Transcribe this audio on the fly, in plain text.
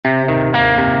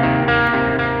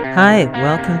Hi,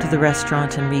 welcome to the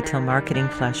Restaurant and Retail Marketing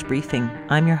Flash Briefing.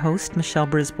 I'm your host, Michelle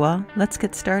Brisbois. Let's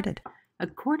get started.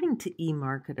 According to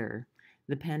eMarketer,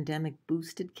 the pandemic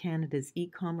boosted Canada's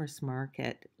e-commerce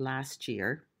market last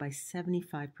year by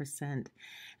 75%,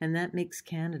 and that makes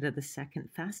Canada the second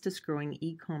fastest growing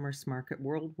e-commerce market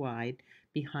worldwide,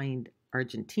 behind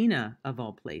Argentina, of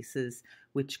all places,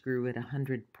 which grew at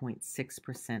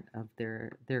 100.6% of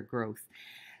their growth.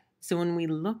 So when we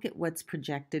look at what's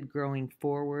projected growing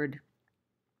forward,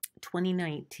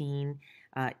 2019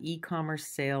 e-commerce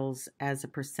sales as a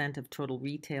percent of total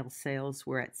retail sales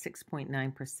were at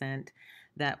 6.9%.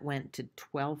 That went to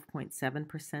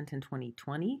 12.7% in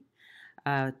 2020.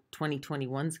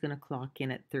 2021 is going to clock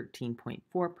in at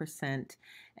 13.4%,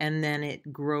 and then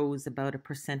it grows about a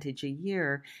percentage a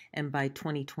year, and by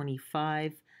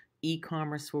 2025,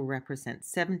 e-commerce will represent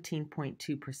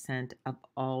 17.2% of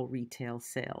all retail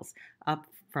sales, up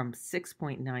from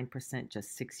 6.9%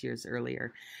 just 6 years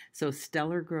earlier. So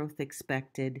stellar growth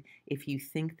expected. If you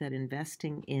think that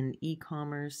investing in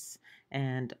e-commerce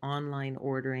and online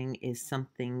ordering is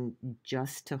something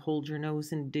just to hold your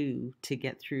nose and do to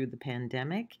get through the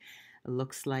pandemic, it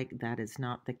looks like that is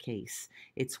not the case.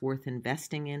 It's worth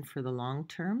investing in for the long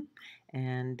term,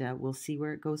 and we'll see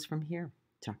where it goes from here.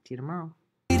 Talk to you tomorrow.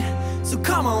 So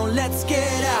come on, let's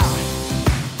get out.